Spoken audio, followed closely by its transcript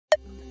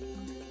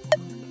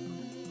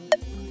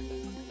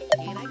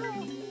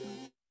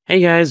Hey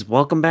guys,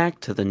 welcome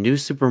back to the new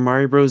Super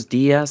Mario Bros.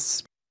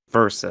 DS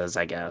Versus,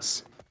 I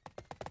guess.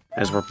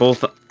 As we're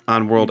both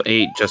on World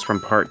 8 just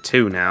from Part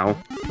 2 now.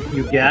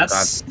 You Oh god.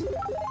 guess?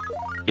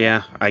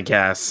 Yeah, I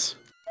guess.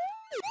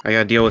 I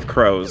gotta deal with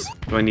crows.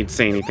 Do I need to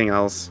say anything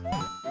else?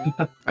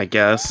 I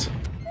guess.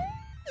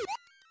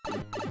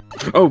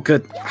 Oh,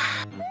 good.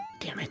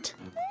 Damn it.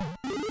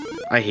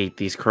 I hate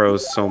these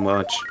crows so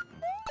much.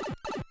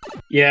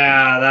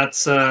 Yeah,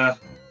 that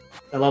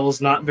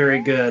level's not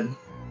very good.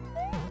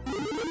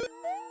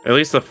 At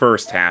least the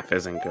first half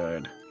isn't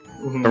good.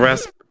 Mhm. The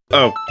rest...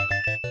 Oh.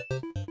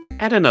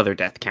 Add another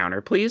death counter,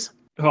 please.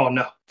 Oh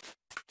no.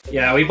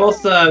 Yeah, we both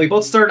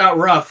started out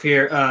rough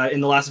here in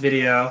the last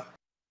video,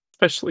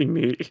 Especially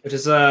me. which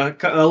is a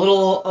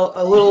little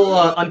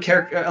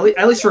uncharacteristic.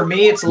 At least for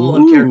me, it's a little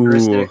Ooh.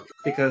 uncharacteristic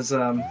because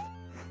You're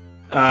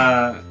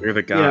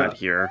the god yeah.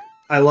 here.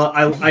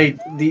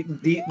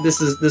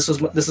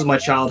 This is my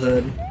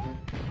childhood.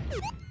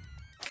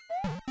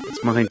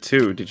 It's mine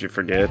too, did you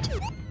forget?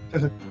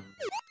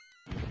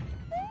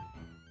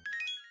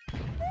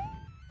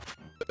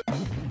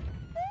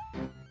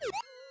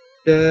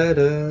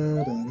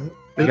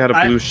 I got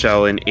a blue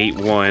shell in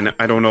 8-1.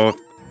 I don't know if...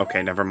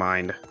 Okay, never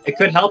mind. It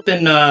could help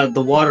in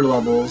the water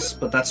levels,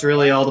 but that's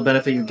really all the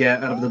benefit you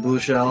get out of the blue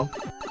shell.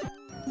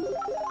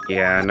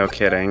 Yeah, no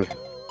kidding.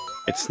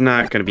 It's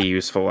not going to be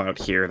useful out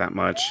here that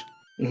much.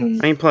 Mm-hmm.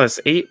 I mean, plus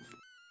 8-3,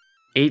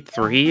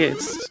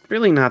 it's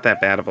really not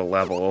that bad of a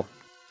level.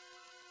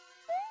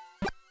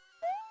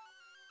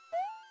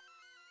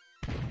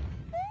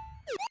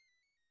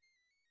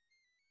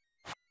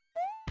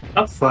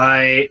 Up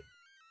fight.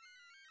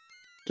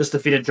 Just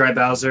defeated Dry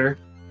Bowser.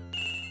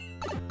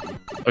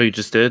 Oh, you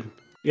just did?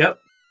 Yep.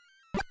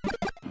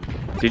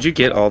 Did you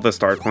get all the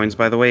star coins,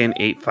 by the way, in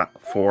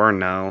 8-4?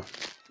 No.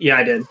 Yeah,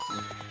 I did.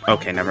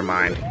 Okay, never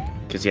mind.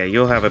 Because, yeah,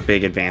 you'll have a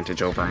big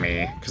advantage over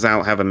me. Because I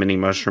don't have a mini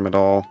mushroom at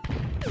all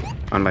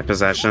on my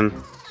possession.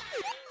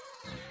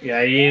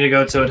 Yeah, you need to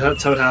go to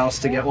Toad House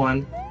to get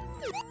one.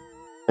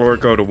 Or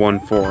go to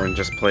 1-4 and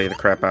just play the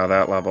crap out of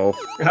that level.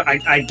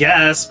 I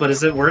guess, but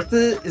is it worth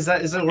it? Is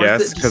it worth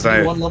Yes, it? because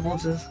Just one level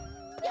to...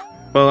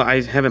 Well,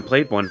 I haven't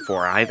played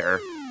 1-4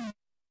 either.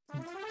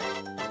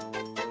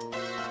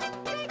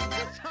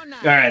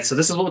 Alright, so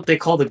this is what they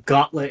call the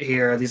gauntlet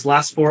here. These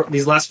last four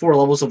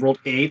levels of World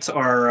 8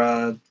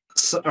 are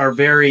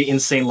very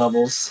insane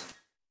levels.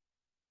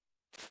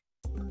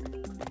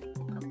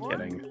 I'm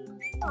kidding.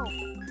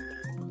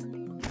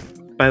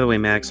 By the way,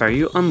 Max, are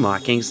you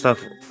unlocking stuff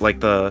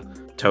like the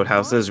Toad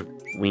Houses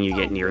when you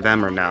get near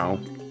them, or no?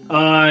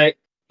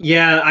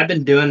 Yeah, I've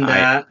been doing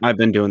that. I've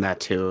been doing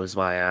that too, is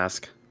why I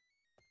ask.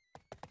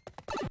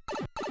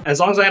 As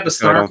long as I have the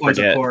So star don't coins,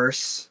 forget. of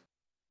course.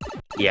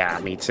 Yeah,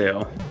 me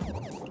too.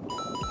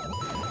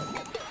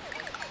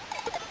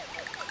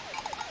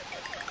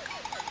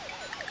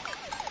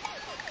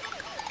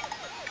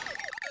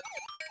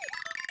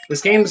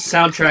 This game's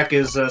soundtrack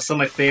is some of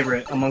my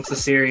favorite amongst the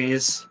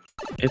series.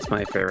 It's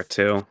my favorite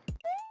too.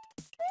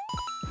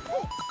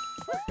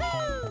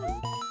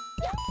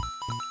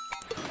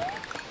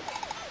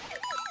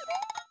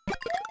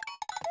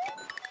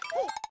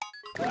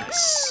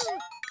 Nice.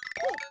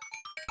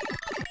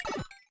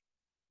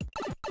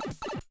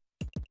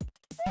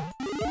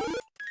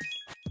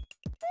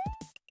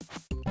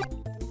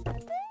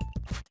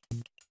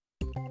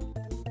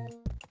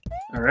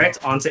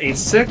 Alright, on to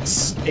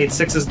 8-6.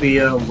 8-6 is the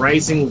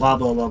Rising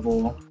Lava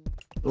level.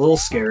 A little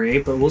scary,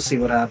 but we'll see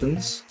what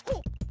happens.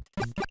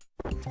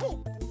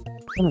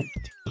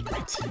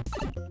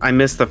 I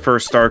missed the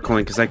first star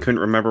coin because I couldn't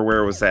remember where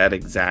it was at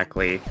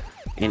exactly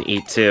in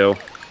 8-2.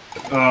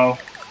 Oh.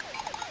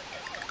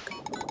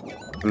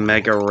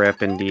 Mega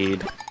rip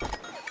indeed.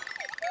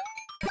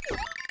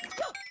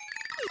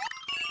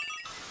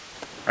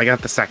 I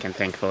got the second,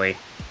 thankfully.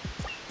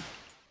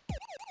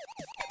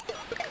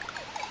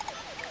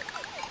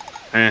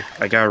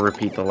 I gotta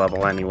repeat the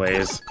level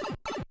anyways.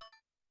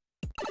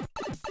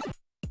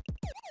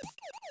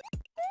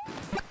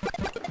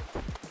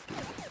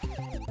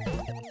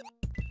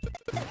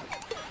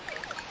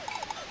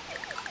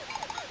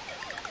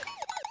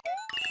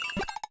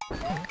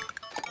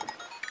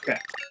 Okay.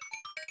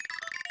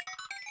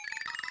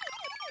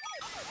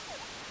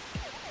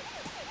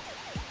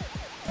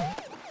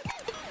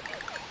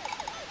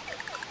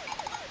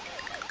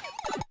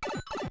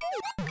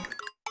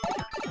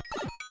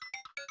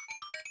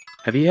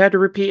 Have you had to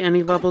repeat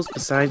any levels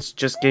besides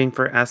just getting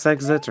for S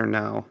exits, or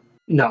no?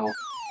 No.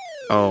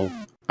 Oh,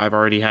 I've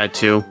already had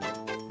to.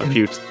 A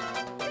few.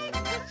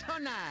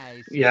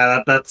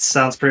 Yeah, that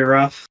sounds pretty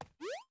rough.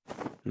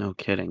 No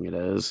kidding, it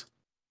is.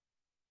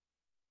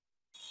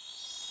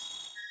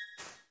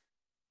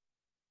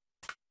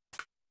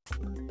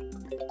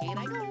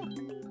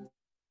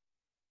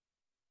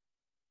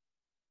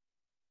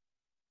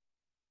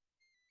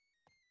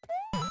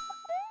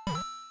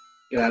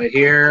 Get out of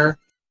here.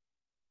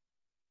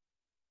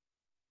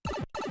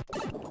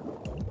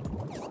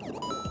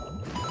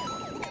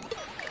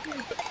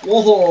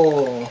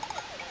 Whoa!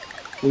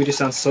 Luigi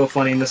sounds so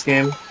funny in this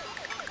game.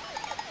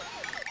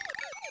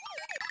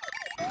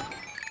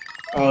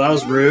 Oh, that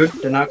was rude.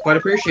 Did not quite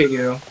appreciate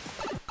you.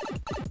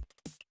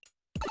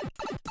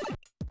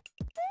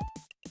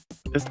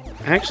 This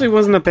actually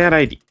wasn't a bad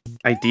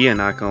idea,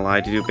 not gonna lie,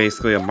 to do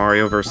basically a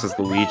Mario versus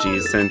Luigi,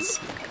 since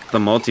the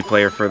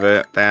multiplayer for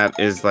that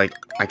is, like,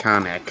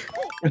 iconic.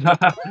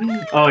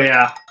 Oh,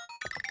 yeah.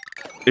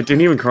 It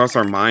didn't even cross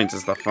our minds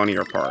as the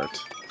funnier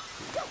part.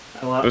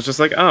 It was just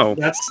like, oh.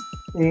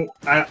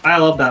 I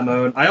love that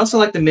mode. I also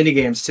like the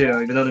minigames, too,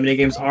 even though the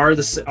minigames are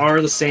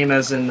the same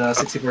as in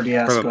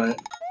 64DS, but...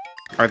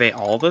 Are they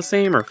all the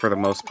same, or for the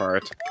most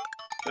part?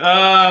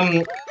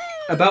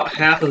 About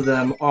half of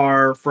them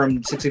are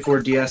from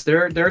 64DS.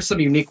 There are some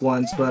unique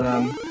ones, but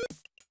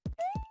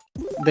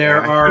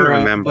there are.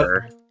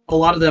 Remember. A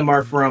lot of them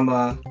are from.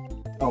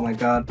 Oh my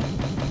god.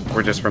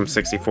 We're just from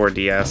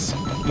 64DS.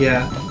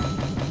 Yeah.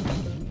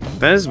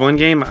 That is one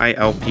game I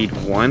LP'd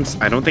once.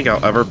 I don't think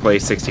I'll ever play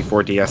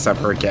 64DS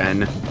ever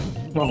again.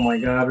 Oh my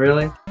god,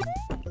 really?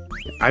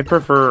 I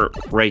prefer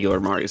regular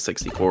Mario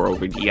 64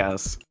 over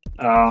DS.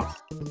 Oh.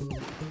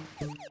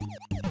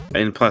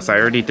 And plus, I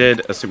already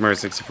did a Super Mario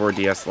 64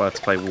 DS Let's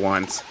Play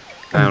once.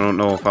 I don't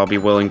know if I'll be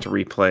willing to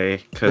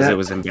replay, because it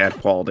was in bad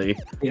quality.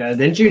 Yeah,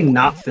 didn't you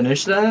not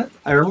finish that?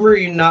 I remember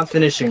you not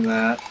finishing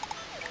that.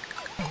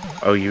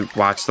 Oh, you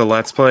watched the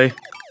Let's Play?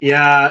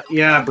 Yeah,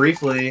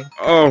 briefly.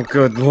 Oh,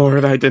 good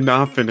lord, I did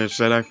not finish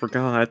it, I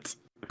forgot.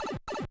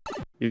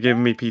 You're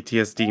giving me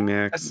PTSD,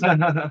 Max.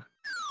 I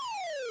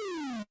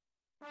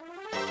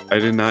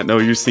did not know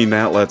you've seen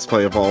that Let's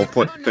Play of all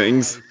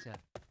things.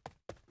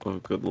 Oh,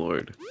 good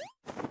lord.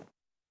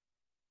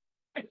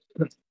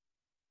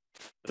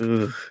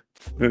 Ugh.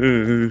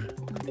 Alright,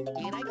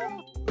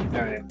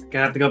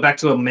 gonna have to go back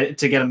to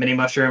get a mini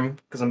mushroom,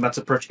 because I'm about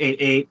to approach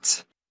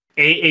 8-8.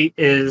 8-8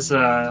 is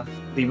the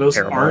most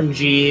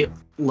RNG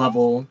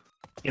level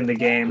in the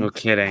game. No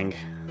kidding.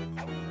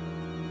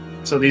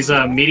 So these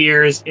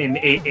meteors in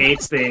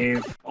 8-8s, they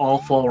all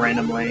fall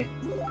randomly.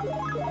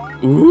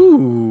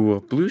 Ooh,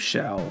 a blue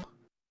shell.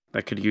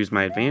 That could use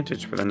my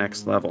advantage for the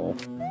next level.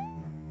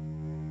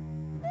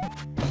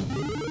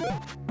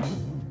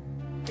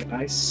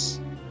 Nice.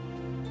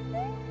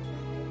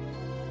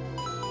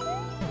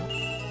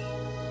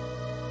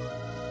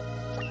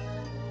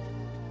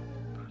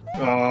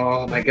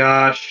 Oh my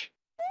gosh.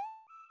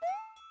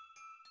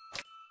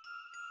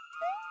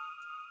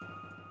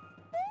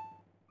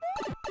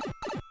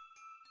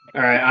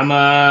 Alright, I'm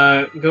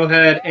go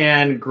ahead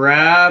and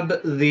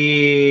grab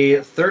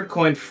the third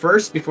coin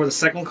first before the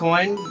second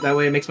coin. That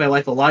way it makes my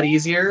life a lot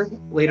easier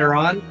later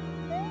on.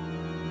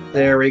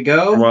 There we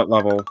go. What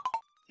level?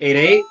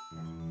 8-8.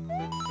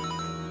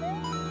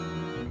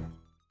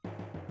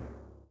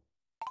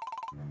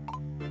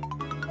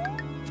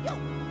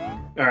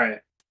 Alright.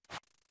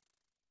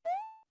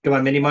 Get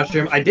my mini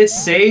mushroom. I did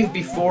save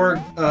before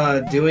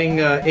doing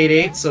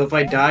 8-8, so if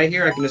I die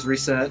here, I can just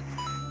reset.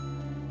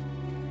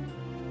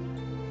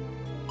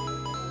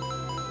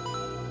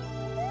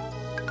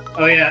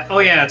 Oh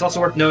yeah, it's also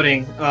worth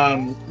noting,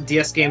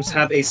 DS games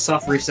have a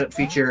soft reset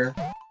feature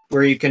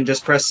where you can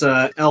just press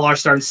LR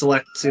start and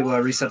select to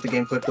reset the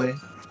game quickly.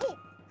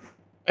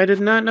 I did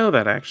not know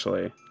that,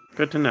 actually.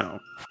 Good to know.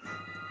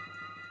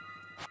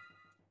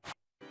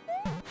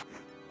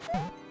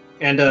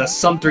 And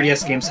some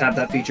 3DS games have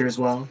that feature as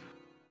well.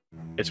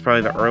 It's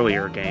probably the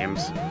earlier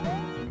games.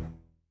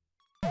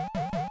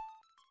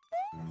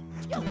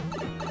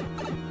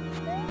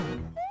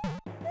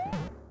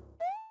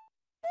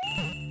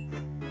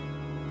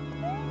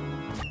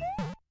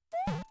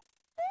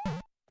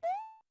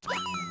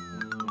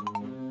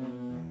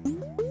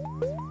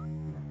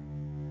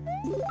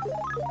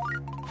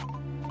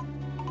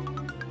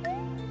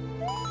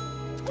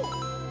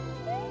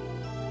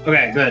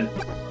 Okay, good.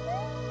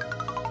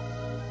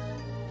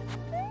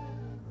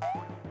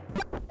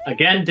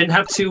 Again, didn't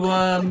have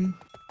to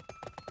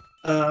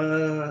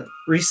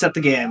reset the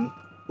game.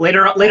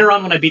 Later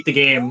on when I beat the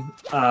game,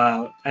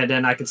 and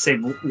then I can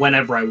save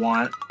whenever I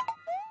want.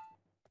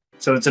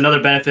 So it's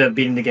another benefit of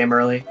beating the game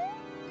early.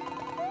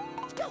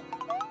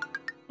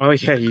 Oh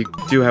yeah, you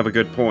do have a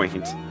good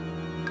point.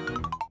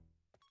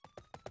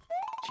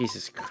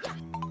 Jesus Christ.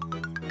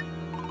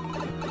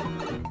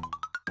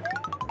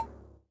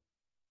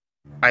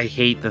 I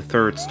hate the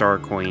third star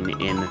coin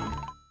in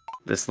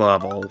this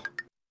level.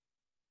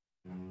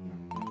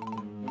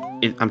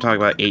 I'm talking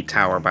about 8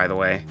 Tower, by the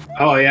way.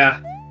 Oh, yeah.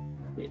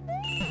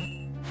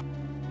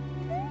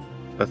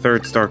 The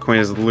third star coin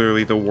is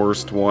literally the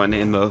worst one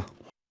in the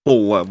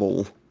whole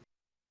level.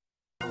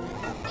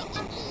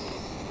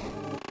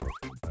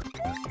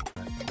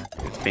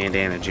 It's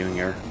Bandana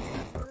Jr.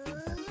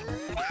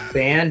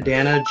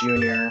 Bandana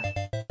Jr.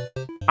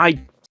 I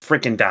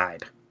freaking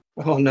died.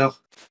 Oh, no.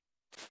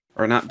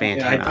 Or not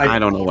Bandana, Yeah, I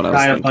don't know what I was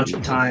thinking. I died thinking. a bunch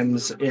of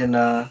times in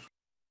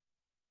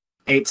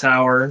 8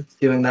 Tower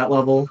doing that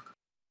level.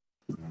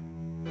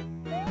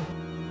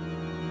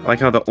 I like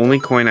how the only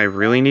coin I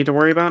really need to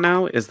worry about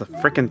now is the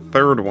frickin'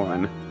 third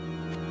one.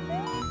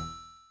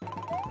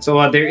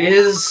 So there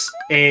is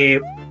a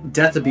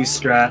death abuse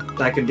strat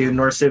that I could do in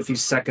order to save a few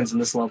seconds in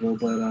this level,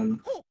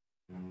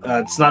 but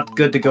It's not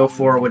good to go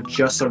for with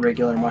just a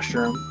regular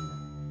mushroom.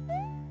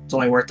 It's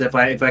only worth it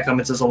if I come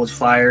into zone with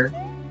fire.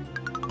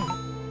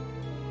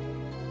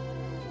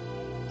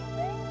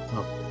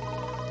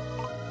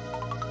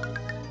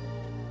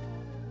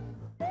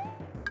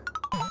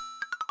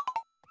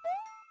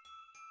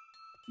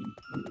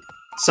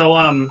 So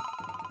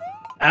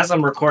as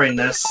I'm recording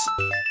this,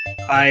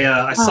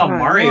 I saw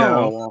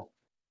Mario. No.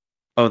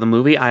 Oh, the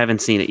movie? I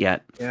haven't seen it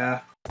yet.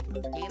 Yeah,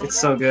 it's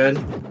so good.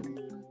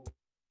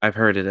 I've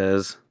heard it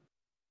is.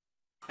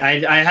 I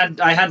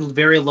had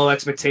very low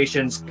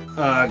expectations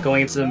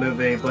going into the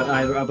movie, but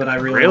I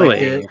really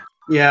liked it.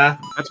 Yeah,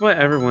 that's what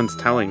everyone's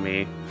telling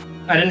me.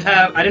 I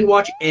didn't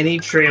watch any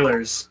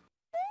trailers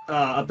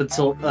up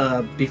until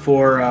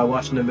before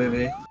watching the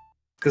movie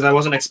because I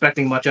wasn't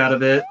expecting much out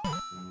of it,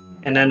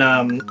 and then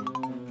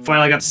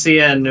finally got to see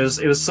it, and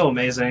it was so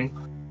amazing.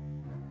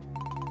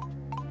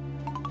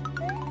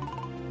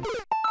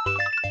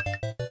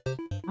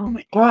 Oh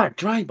my god,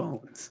 Dry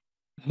Bones.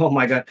 Oh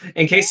my god.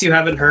 In case you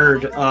haven't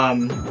heard,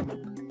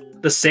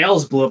 the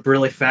sales blew up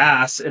really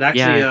fast. It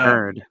actually Yeah, I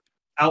heard.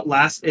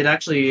 It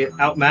actually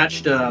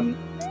outmatched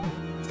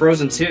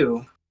Frozen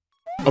 2.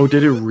 Oh,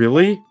 did it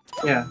really?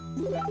 Yeah.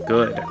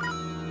 Good.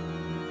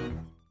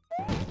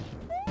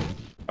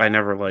 I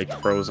never liked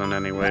Frozen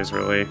anyways,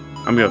 really.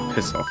 I'm gonna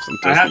piss off some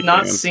Disney I have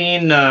not fans.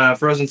 seen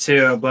Frozen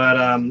 2, but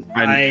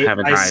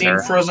I've seen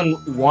Frozen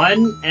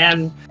 1,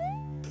 and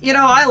you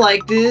know, I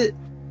liked it.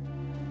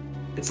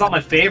 It's not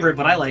my favorite,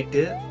 but I liked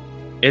it.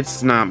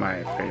 It's not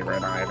my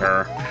favorite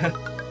either.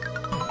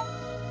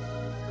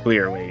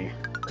 Clearly.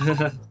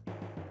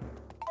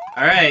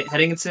 Alright,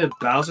 heading into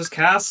Bowser's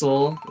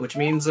Castle, which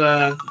means,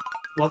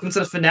 welcome to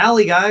the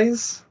finale,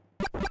 guys!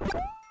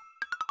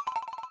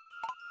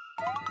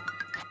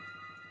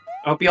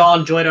 I hope you all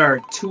enjoyed our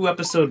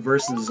 2-episode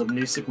versus of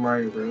New Super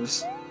Mario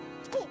Bros.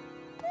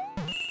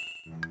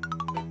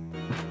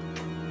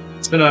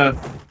 It's been a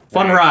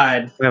fun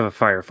ride. We have a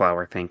fire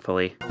flower,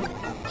 thankfully.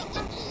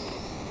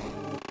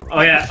 Oh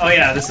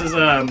yeah, this is,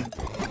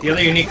 the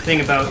other unique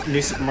thing about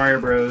New Super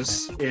Mario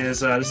Bros.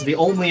 Is, this is the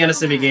only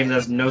NSME game that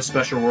has no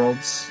special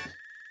worlds.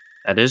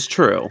 That is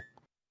true.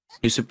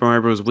 New Super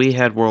Mario Bros. We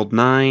had World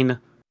 9.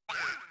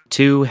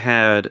 2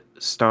 had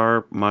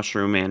Star,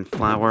 Mushroom, and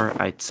Flower.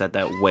 I said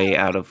that way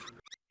out of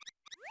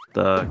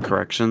the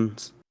correct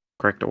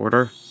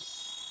order.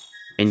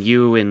 And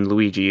you and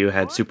Luigi, you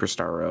had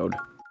Superstar Road.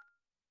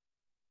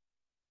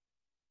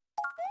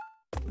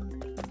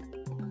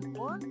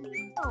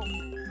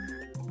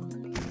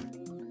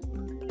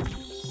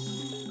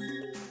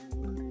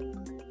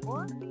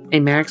 Hey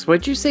Max,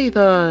 what'd you say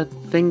the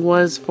thing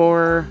was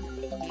for,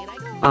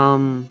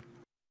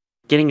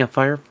 getting a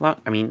fire flower?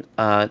 I mean,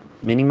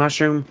 mini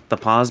mushroom? The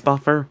pause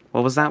buffer?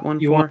 What was that one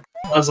You for? want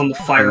pause on the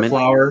fire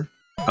flower?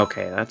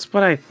 Okay, that's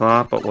what I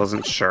thought, but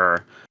wasn't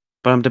sure.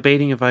 But I'm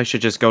debating if I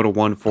should just go to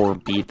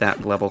 1-4, beat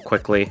that level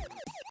quickly.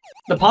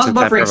 The pause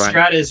buffering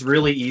strat is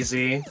really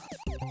easy.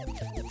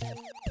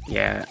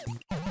 Yeah,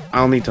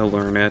 I'll need to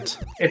learn it.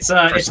 It's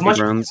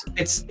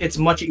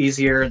much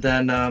easier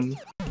than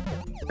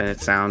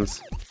it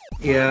sounds.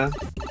 Yeah.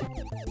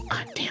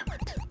 God damn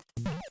it.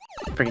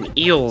 Freaking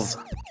eels.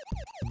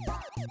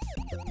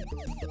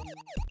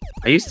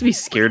 I used to be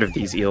scared of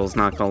these eels,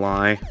 not gonna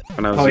lie,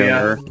 when I was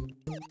younger.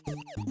 Yeah.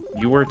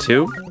 You were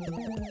too?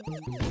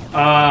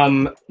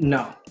 No.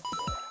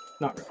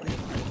 Not really.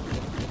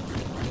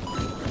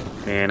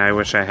 Man, I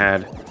wish I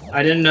had.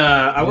 I didn't,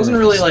 I wasn't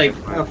really, like,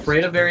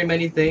 afraid of very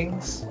many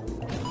things.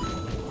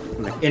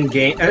 In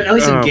game, at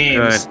least in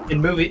games. Good.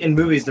 In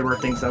movies, there were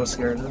things I was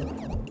scared of.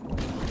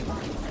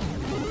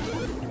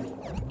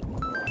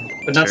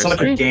 But not so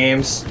much in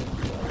games.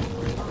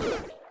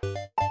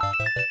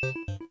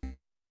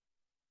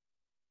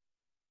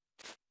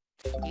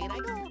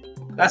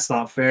 That's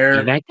not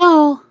fair. Here I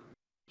go.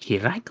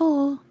 Here I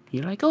go.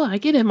 Here I go. I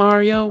get it,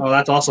 Mario. Oh,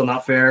 that's also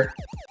not fair.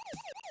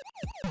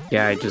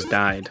 Yeah, I just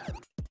died.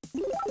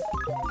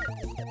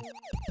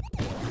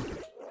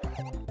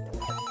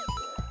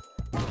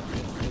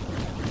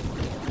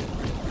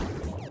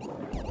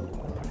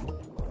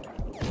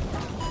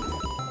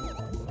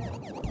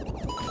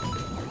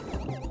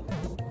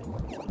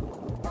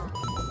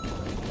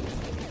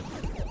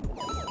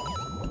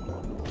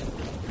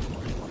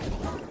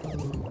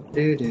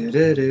 Do do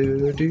do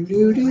do do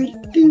do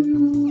do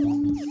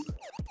do.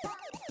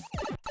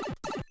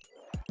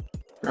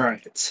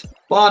 Alright.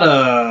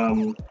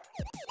 Bottom.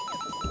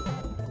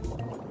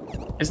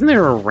 Isn't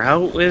there a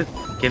route with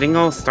getting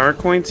all star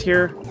coins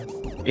here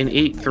in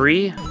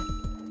 8-3?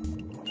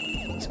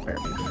 Let's better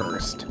be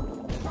first.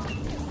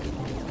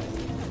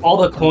 All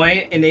the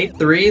coin in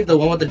 8-3, the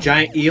one with the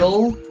giant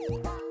eel?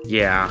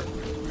 Yeah.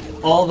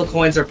 All the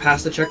coins are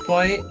past the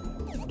checkpoint?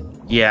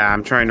 Yeah,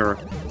 I'm trying to...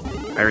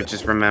 I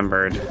just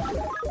remembered.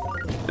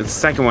 The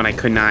second one I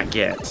could not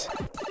get.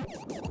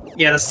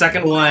 Yeah, the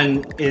second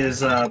one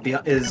is like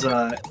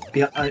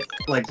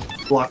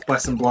blocked by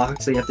some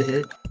blocks that you have to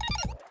hit.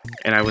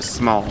 And I was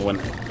small when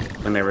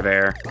they were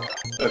there.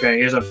 Okay,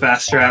 here's a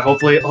fast strat.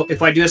 Hopefully,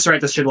 if I do this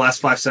right, this should last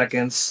 5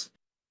 seconds.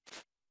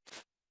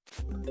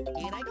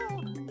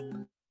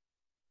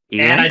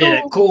 And I did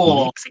it.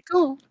 Cool.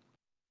 Mexico.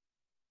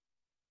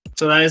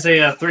 So that is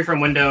a 3 from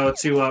window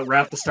to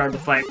wrap the start of the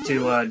fight,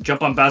 to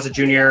jump on Bowser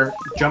Jr.,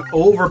 jump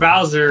over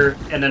Bowser,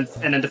 and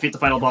then defeat the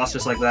final boss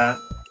just like that.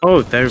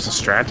 Oh, there's a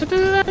strat to do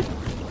that?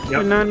 I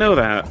did not know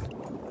that.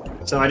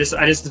 So I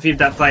just defeated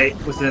that fight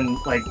within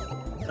like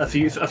a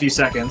few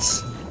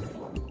seconds.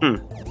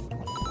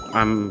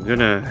 I'm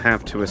gonna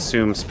have to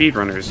assume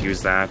speedrunners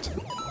use that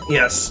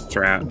Yes.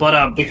 strat.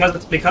 But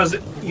because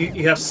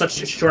you have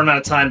such a short amount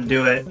of time to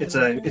do it, it's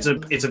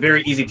a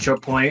very easy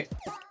choke point.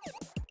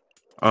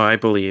 Oh, I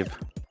believe.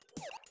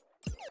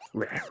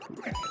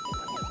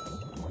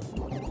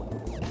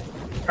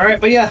 Alright,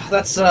 but yeah,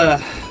 that's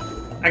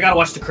I gotta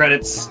watch the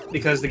credits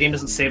because the game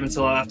doesn't save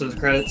until after the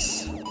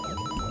credits.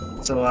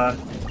 So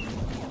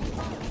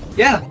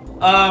yeah.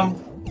 How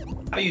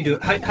you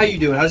doing? How you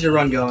doing? How's your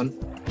run going?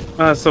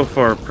 So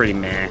far, pretty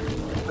meh.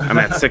 I'm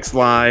at 6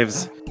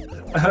 lives.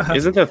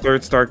 Isn't the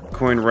 3rd star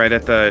coin right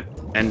at the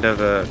end of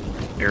the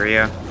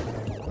area?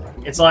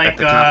 It's like At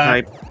the top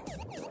pipe?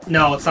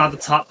 no, it's not the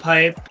top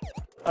pipe.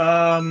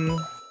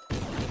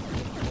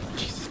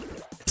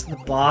 It's the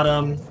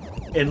bottom.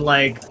 In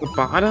like The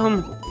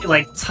bottom?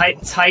 like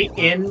tight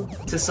in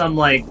to some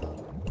like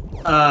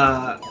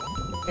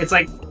it's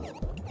like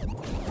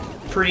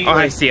pretty. Oh,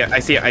 like, I see it. I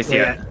see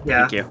it.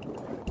 Yeah. Thank you.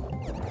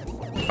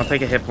 I'll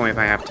take a hit point if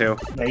I have to.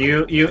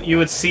 Yeah, you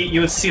would see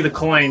the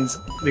coins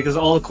because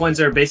all the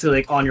coins are basically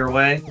like on your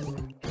way.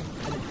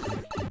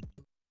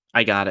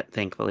 I got it,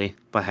 thankfully,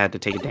 but I had to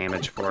take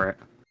damage for it.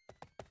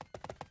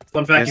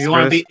 Fun fact: Yes, if you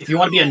want Chris?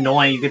 to be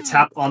annoying, you could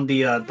tap on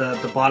the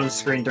bottom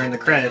screen during the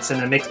credits,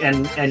 and it makes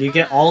and you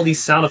get all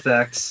these sound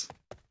effects.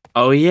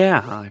 Oh yeah,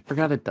 I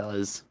forgot it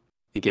does.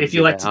 It gives If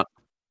you like that.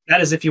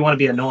 that is if you want to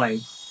be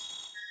annoying.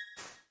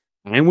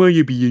 I want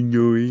you to be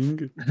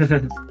annoying.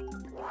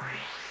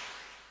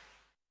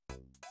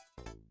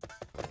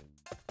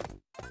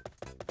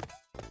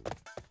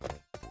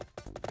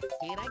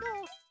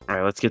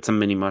 Alright, let's get some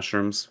mini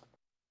mushrooms.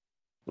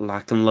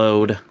 Lock and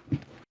load.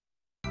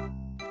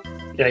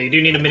 Yeah, you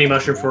do need a mini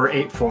mushroom for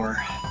 8-4.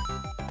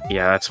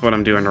 Yeah, that's what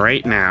I'm doing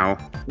right now.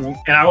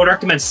 And I would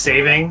recommend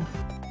saving.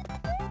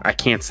 I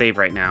can't save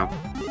right now.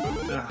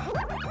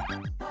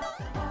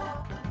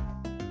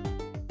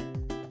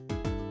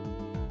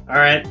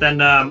 Alright,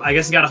 then I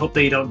guess you gotta hope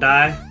that you don't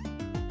die.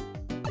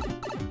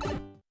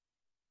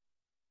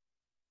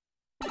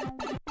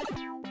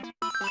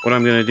 What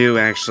I'm gonna do,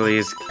 actually,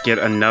 is get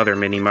another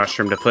mini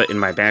mushroom to put in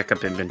my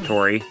backup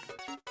inventory.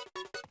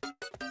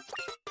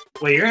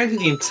 Wait, you're gonna do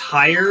the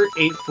entire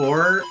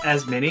 8-4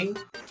 as mini?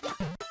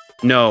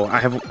 No,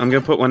 I'm gonna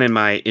put one in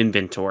my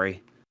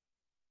inventory.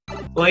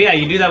 Well, yeah,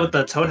 you do that with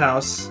the Toad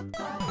House.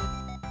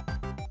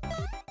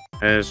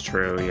 That is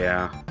true,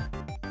 yeah.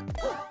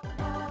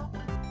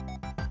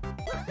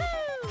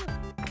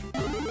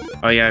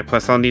 Oh yeah,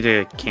 plus I'll need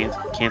to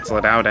cancel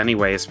it out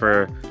anyways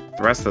for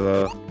the rest of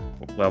the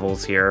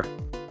levels here.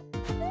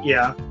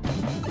 Yeah.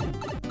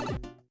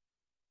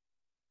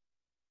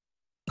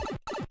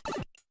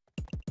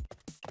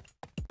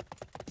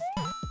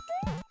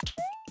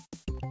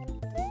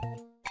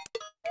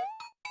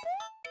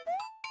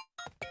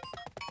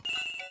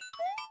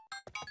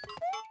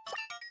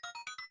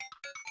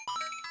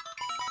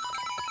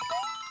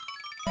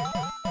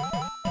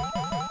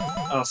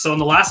 Oh, so in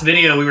the last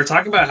video, we were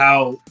talking about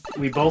how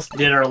we both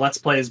did our Let's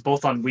Plays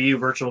both on Wii U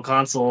Virtual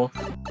Console.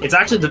 It's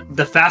actually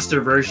the faster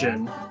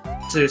version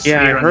to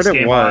Yeah, I speedrun heard this it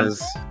game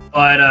was.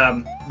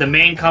 on. But the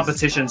main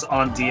competition's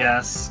on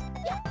DS.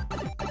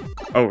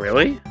 Oh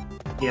really?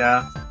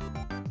 Yeah.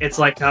 It's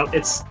like how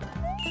it's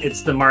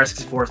the Mario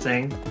 64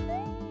 thing.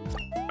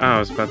 Oh, I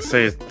was about to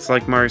say, it's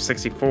like Mario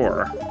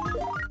 64.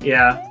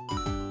 Yeah.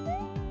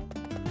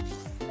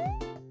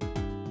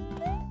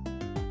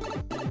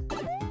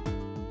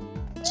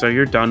 So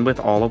you're done with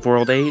all of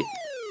World 8?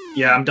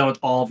 Yeah, I'm done with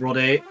all of World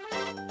 8.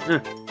 Huh.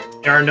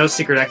 There are no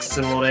secret exits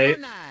in World 8.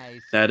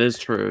 That is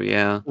true,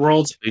 yeah.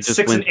 Worlds You just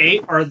 6 went- and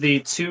 8 are the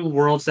 2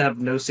 worlds that have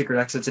no secret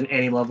exits in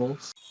any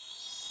levels.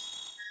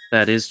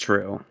 That is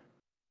true.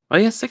 Oh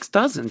yeah, 6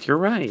 doesn't, you're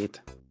right.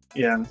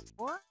 Yeah.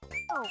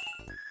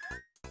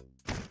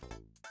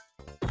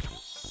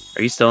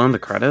 Are you still in the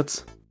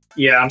credits?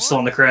 Yeah, I'm still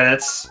in the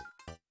credits.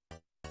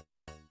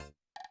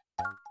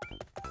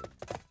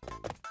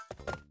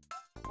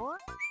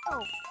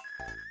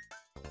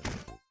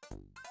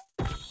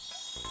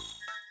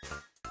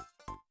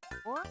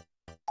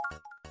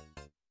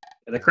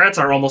 The credits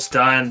are almost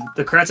done.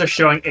 The credits are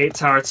showing 8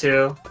 Tower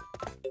 2.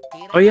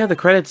 Oh yeah, the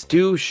credits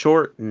do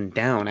shorten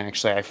down,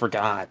 actually, I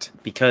forgot.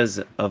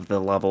 Because of the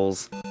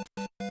levels.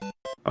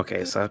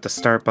 Okay, so I have to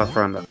start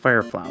buffer on the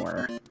Fire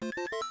Flower.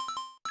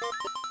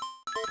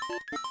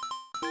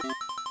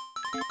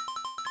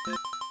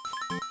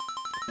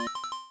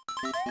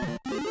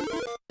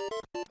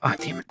 Oh,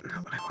 damn it,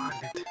 not what I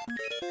wanted.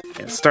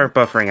 Yeah, start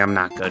buffering I'm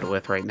not good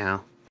with right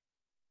now.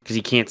 Because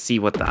you can't see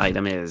what the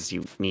item is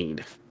you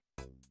need.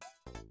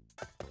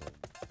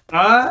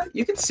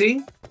 You can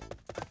see.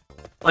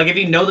 Like, if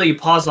you know that you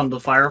paused on the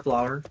Fire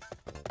Flower.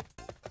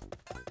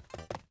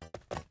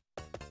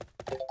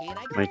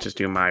 Might just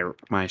do my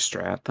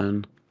strat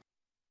then.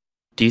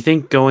 Do you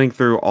think going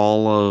through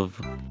all of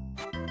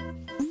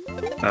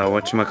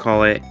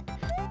whatchamacallit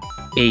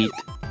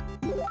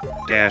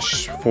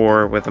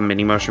 8-4 with a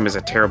mini mushroom is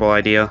a terrible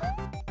idea?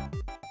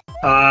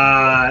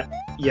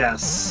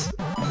 Yes.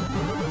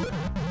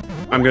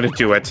 I'm gonna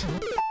do it.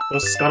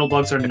 Those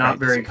scuttlebugs are not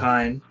very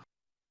kind.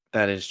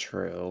 That is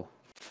true.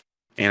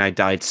 And I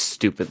died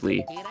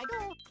stupidly.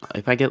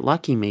 If I get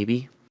lucky,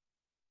 maybe.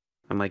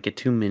 I might get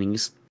 2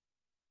 minis.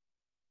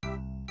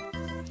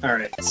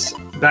 Alright,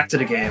 back to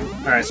the game.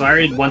 Alright, so I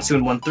already did 1, 2,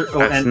 and 1, 3. Oh,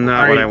 That's and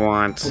not what I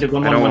want. I did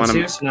 1, I 1, don't 1, want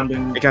 2, to. so now I'm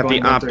doing. I got the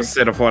 1, 1, 3.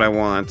 opposite of what I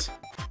want.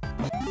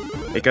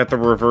 I got the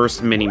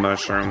reverse mini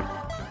mushroom.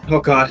 Oh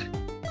god.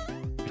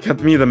 It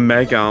got me the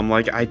mega. I'm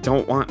like, I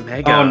don't want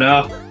mega. Oh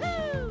no.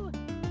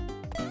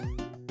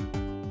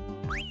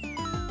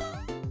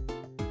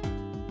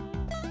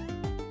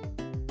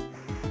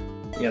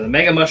 Yeah, the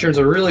Mega Mushroom's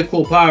a really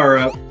cool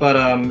power-up, but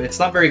it's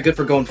not very good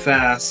for going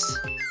fast.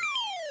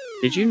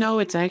 Did you know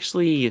it's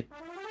actually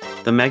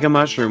the Mega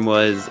Mushroom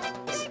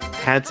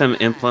had some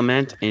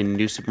implement in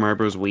New Super Mario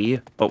Bros.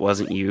 Wii, but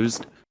wasn't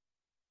used?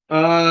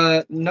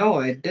 No,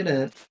 I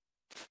didn't.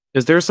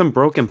 Because there's some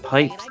broken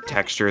pipe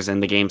textures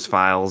in the game's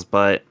files,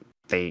 but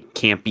they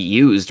can't be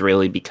used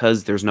really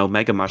because there's no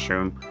Mega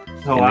Mushroom in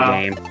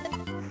the game.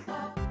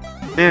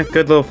 Eh,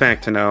 good little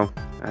fact to know.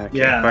 Okay,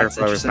 Yeah, Fire that's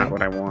Flower's not interesting.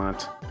 what I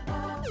want.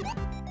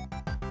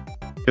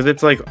 Because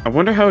it's like, I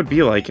wonder how it'd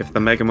be like if the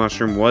Mega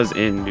Mushroom was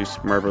in New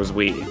Super Mario Bros.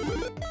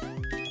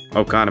 Wii.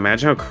 Oh god,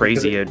 imagine how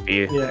crazy it'd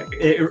be. Yeah,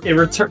 it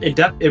returned in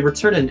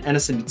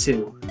NSMB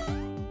 2.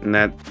 And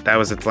that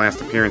was its last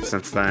appearance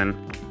since then.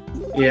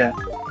 Yeah.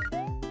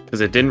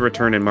 Because it didn't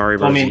return in Mario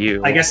Well, Bros. I mean,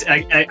 U. I guess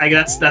I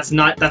guess that's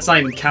not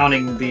even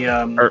counting the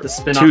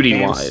spin-off 2D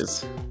games.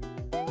 wise.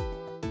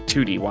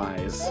 2D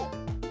wise.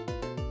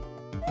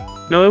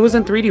 No, it was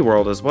in 3D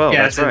World as well.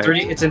 Yeah, That's it's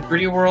right. in 3D. It's in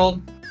 3D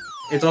World.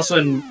 It's also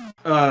in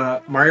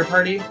Mario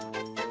Party.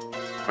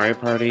 Mario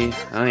Party.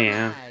 Oh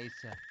yeah.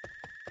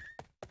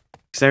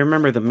 Because I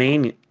remember the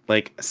main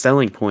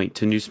selling point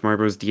to New Super Mario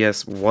Bros.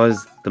 DS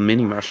was the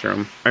mini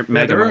mushroom. Or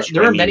Mega Mushroom.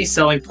 There are many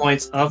selling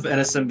points of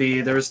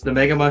NSMB. There's the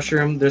Mega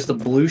Mushroom. There's the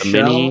blue The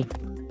shell.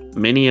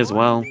 mini as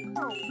well.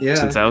 Yeah.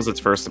 Since that was its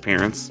first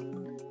appearance.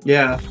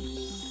 Yeah.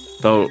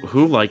 Though,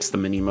 who likes the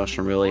mini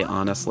mushroom really,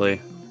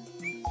 honestly?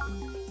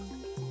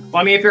 Well,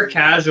 I mean, if you're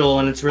casual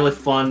and it's really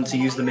fun to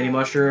use the mini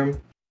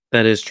mushroom,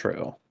 That is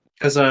true.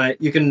 because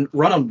you can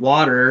run on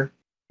water,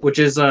 which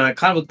is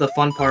kind of the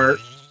fun part.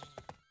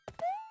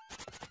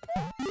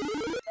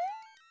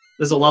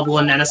 There's a level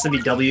in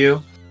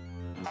NSMBW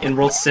in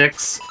World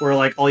 6 where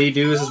all you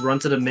do is run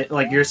to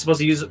the you're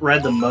supposed to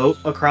ride the moat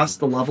across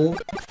the level,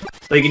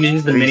 but you can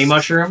use the mini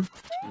mushroom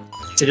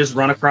to just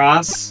run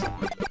across.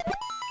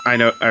 I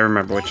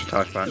remember what you're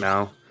talking about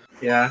now.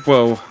 Yeah.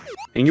 Whoa.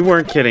 And you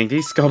weren't kidding.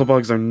 These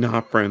scuttlebugs are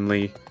not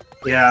friendly.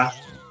 Yeah.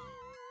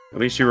 At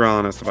least you were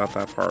honest about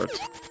that part.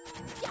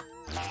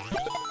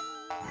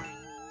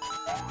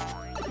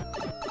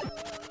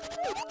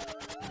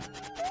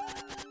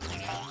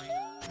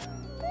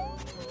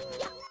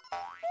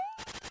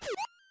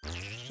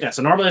 Yeah,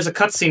 so normally there's a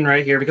cutscene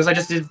right here, because I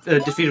just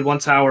defeated one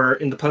tower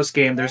in the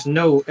post-game, there's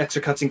no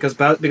extra cutscene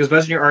because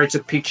Bowser Jr. already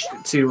took Peach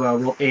to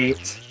World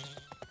 8.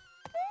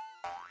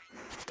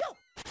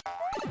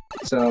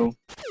 So,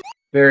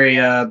 very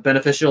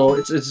beneficial.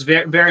 It's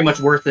very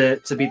much worth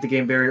it to beat the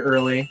game very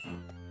early.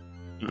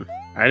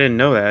 I didn't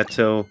know that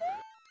till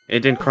it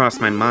didn't cross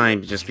my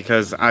mind just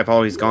because I've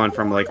always gone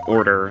from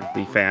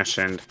orderly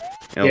fashioned.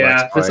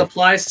 Yeah, this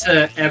applies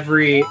to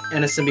every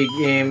NSMB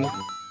game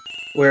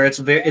where it's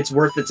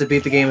worth it to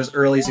beat the game as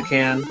early as you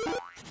can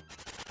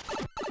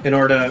in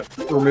order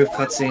to remove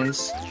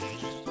cutscenes.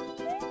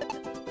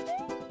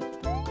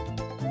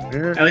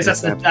 At least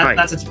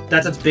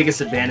that's its biggest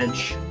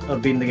advantage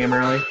of beating the game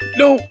early.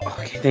 No.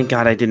 Okay, thank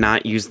God I did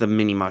not use the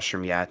mini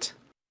mushroom yet.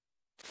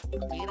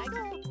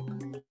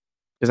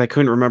 Because I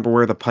couldn't remember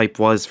where the pipe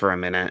was for a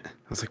minute. I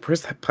was like,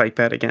 where's that pipe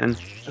at again?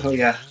 Oh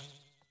yeah.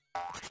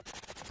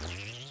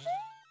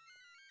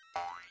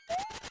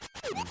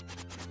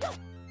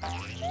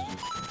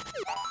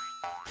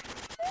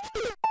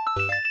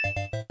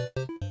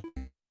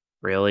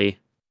 Really?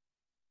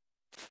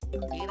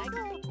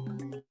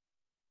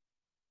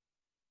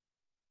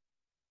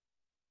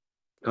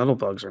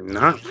 Scuttlebugs are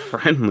not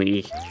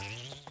friendly.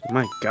 Oh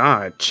my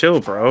god, chill,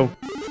 bro.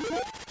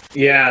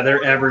 Yeah,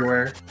 they're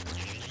everywhere.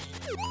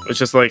 It's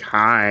just like,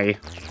 hi.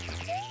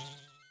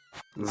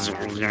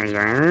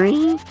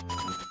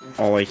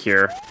 All I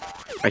hear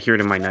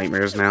it in my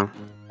nightmares now.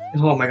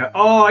 Oh my god.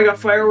 Oh, I got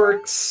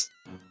fireworks!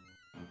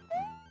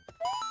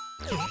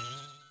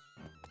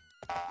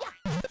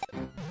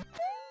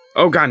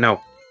 Oh god, no.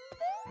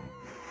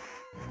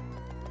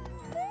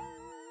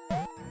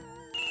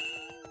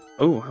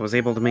 Oh, I was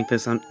able to make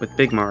this with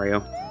Big Mario.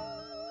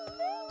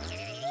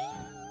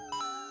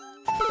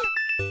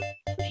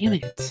 Damn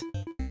it.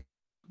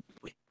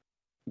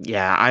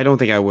 Yeah, I don't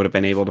think I would have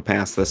been able to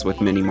pass this with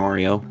Mini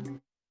Mario.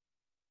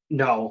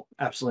 No,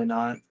 absolutely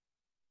not.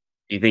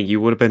 Do you think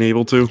you would have been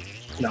able to?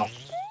 No.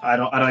 I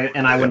don't,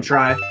 and I wouldn't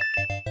try.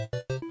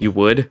 You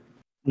would?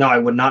 No, I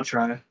would not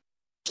try.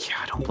 Yeah,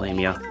 I don't blame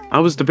you. I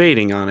was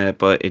debating on it,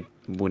 but it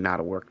would not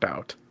have worked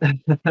out.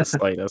 The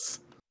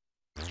slightest.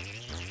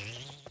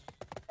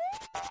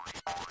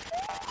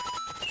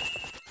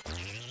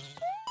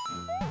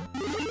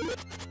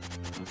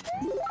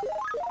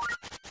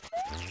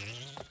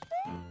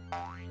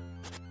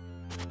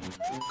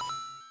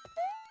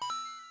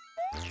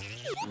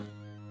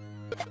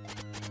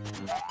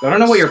 I don't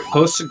know what your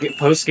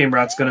post game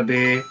route's gonna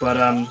be, but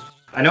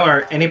I know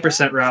our any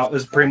percent route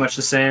is pretty much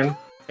the same,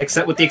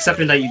 except with the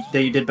exception that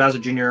you did Bowser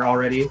Jr.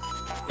 already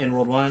in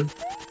World 1.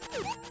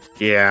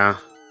 Yeah.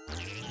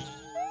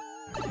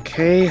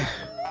 Okay.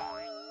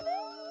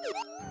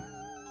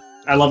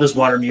 I love this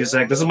water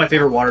music. This is my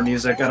favorite water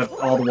music out of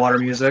all the water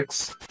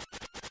musics.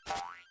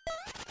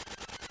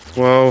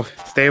 Whoa,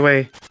 stay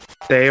away.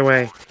 Stay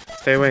away.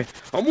 Stay away.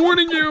 I'm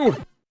warning you!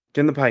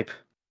 Get in the pipe.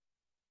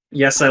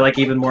 Yes, I like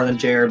even more than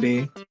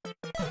JRB.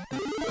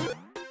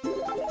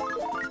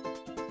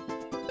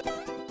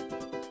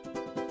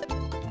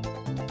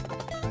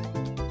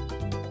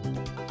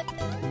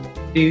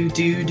 Do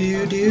do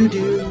do do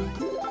do.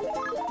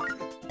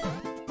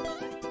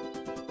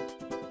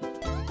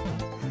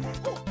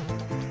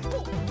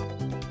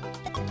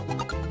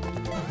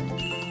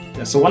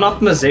 Yeah, so one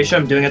optimization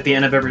I'm doing at the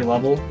end of every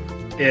level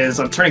is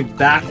I'm turning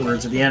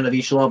backwards at the end of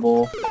each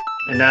level,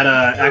 and that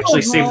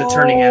actually saves the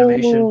turning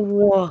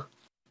animation.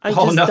 I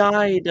just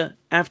died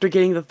after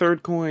getting the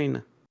third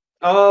coin.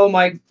 Oh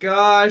my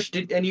gosh!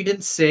 And you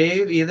didn't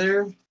save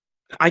either?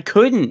 I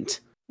couldn't.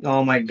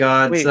 Oh my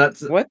god! Wait, so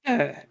that's what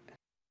the?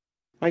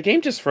 My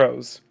game just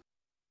froze.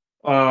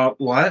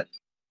 What?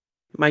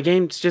 My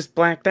game's just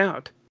blacked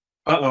out.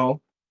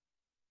 Uh-oh.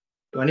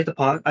 Do I need to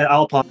pause?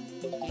 I'll pause.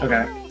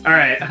 Okay. All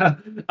right.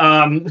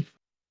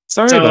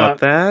 Sorry about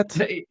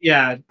that.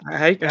 Yeah.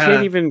 I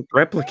can't even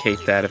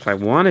replicate that if I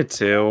wanted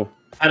to.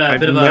 I've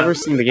never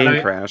seen the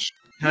game crash.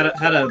 Had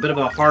a bit of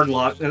a hard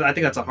lock. I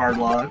think that's a hard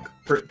lock.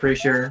 Pretty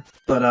sure.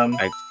 But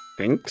I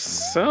think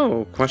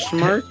so. Question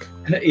mark?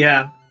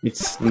 Yeah.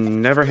 It's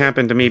never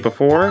happened to me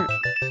before.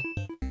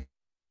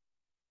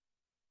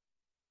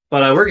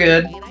 But we're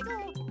good.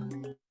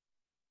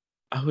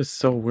 I was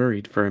so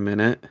worried for a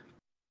minute.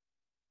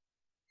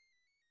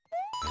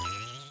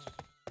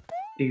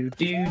 Do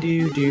do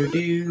do do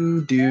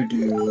do do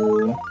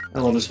do. I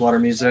love this water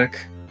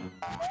music.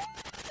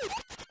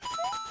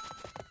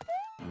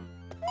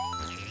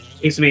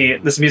 This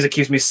music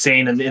keeps me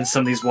sane in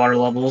some of these water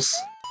levels.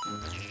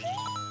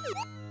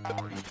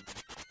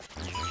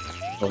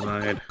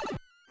 Alright.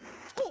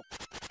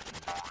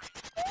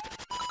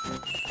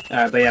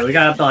 Alright, but yeah, we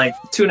got up to like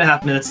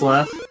 2.5 minutes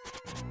left.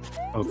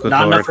 Oh, good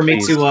Not Lord, enough for me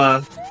please.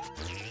 to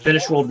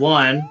finish World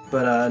 1,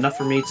 but enough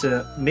for me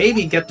to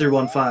maybe get through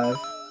 1.5.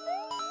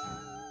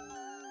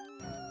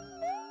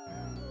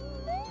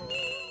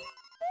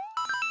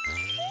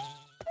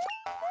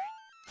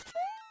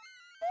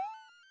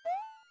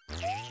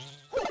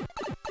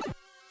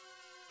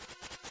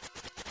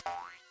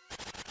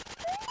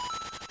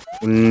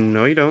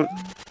 No, you don't.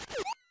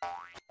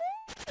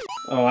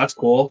 Oh, that's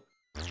cool.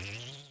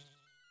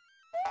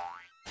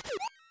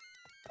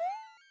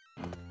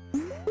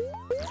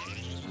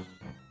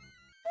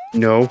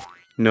 No.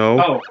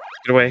 No. Oh,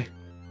 Get away.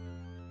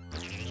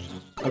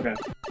 okay.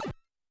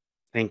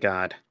 Thank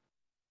God.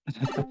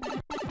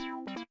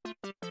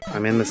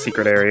 I'm in the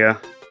secret area.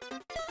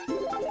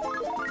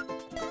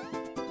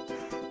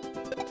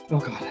 Oh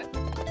god.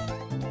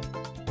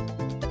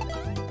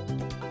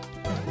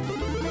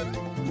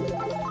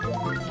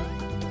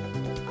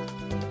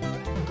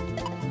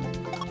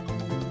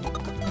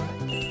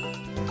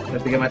 I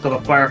have to get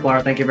myself a fire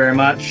flower, thank you very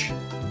much.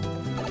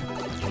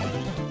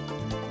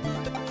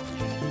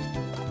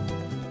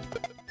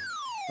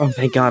 Oh,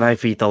 thank God I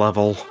beat the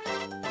level.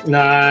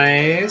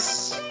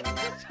 Nice.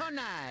 So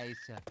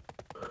nice.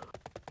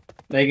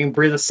 Now you can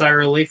breathe a sigh of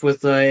relief with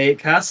the 8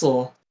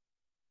 castle.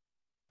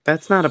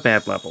 That's not a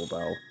bad level,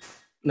 though.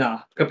 No,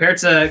 compared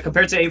to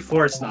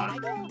 8-4, it's not.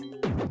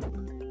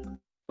 The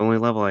only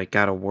level I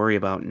gotta worry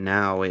about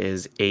now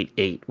is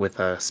 8-8 with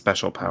a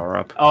special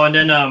power-up. Oh, and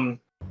then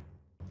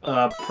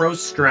pro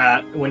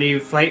strat, when you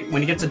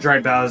get to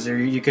Dry Bowser,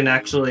 you can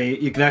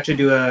actually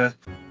do a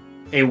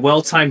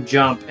well-timed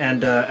jump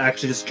and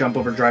actually just jump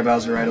over Dry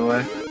Bowser right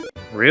away.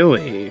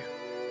 Really?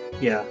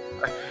 Yeah.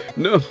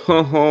 No,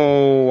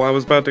 I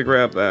was about to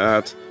grab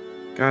that.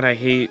 God, I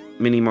hate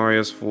Mini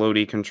Mario's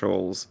floaty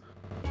controls.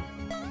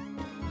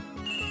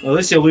 Well, at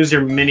least you'll lose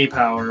your mini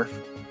power.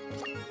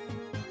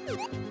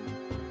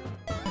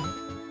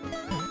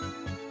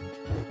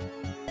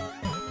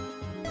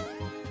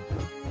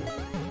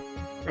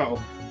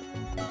 Oh.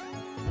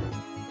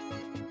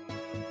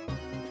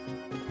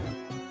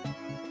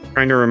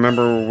 Trying to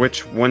remember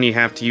which one you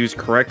have to use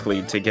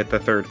correctly to get the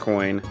third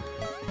coin.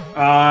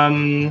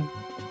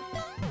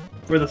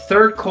 For the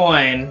third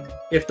coin,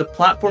 if the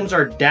platforms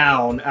are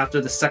down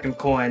after the second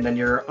coin, then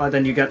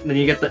you get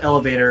the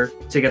elevator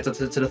to get to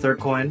the third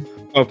coin.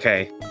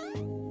 Okay.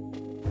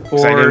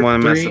 'Cause I didn't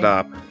want to mess it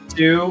up.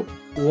 2,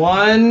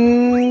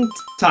 1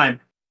 time.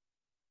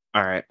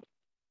 All right.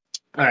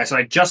 All right, so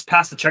I just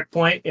passed the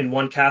checkpoint in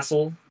 1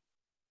 castle.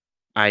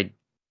 I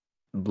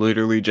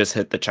literally just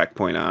hit the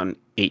checkpoint on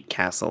 8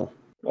 castle.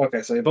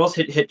 Okay, so we both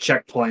hit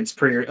checkpoints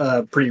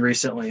pretty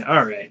recently.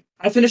 All right,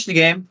 I finished the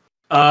game.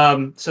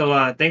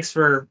 So thanks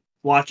for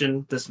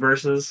watching this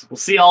versus. We'll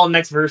see y'all in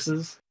next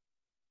versus.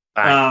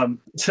 Bye.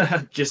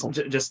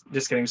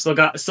 Just kidding. Still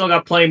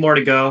got plenty more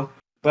to go.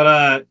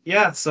 But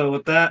yeah. So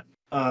with that,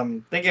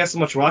 thank you guys so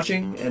much for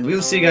watching, and we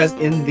will see you guys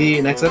in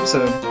the next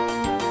episode.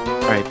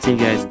 All right, see you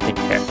guys. Take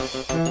care.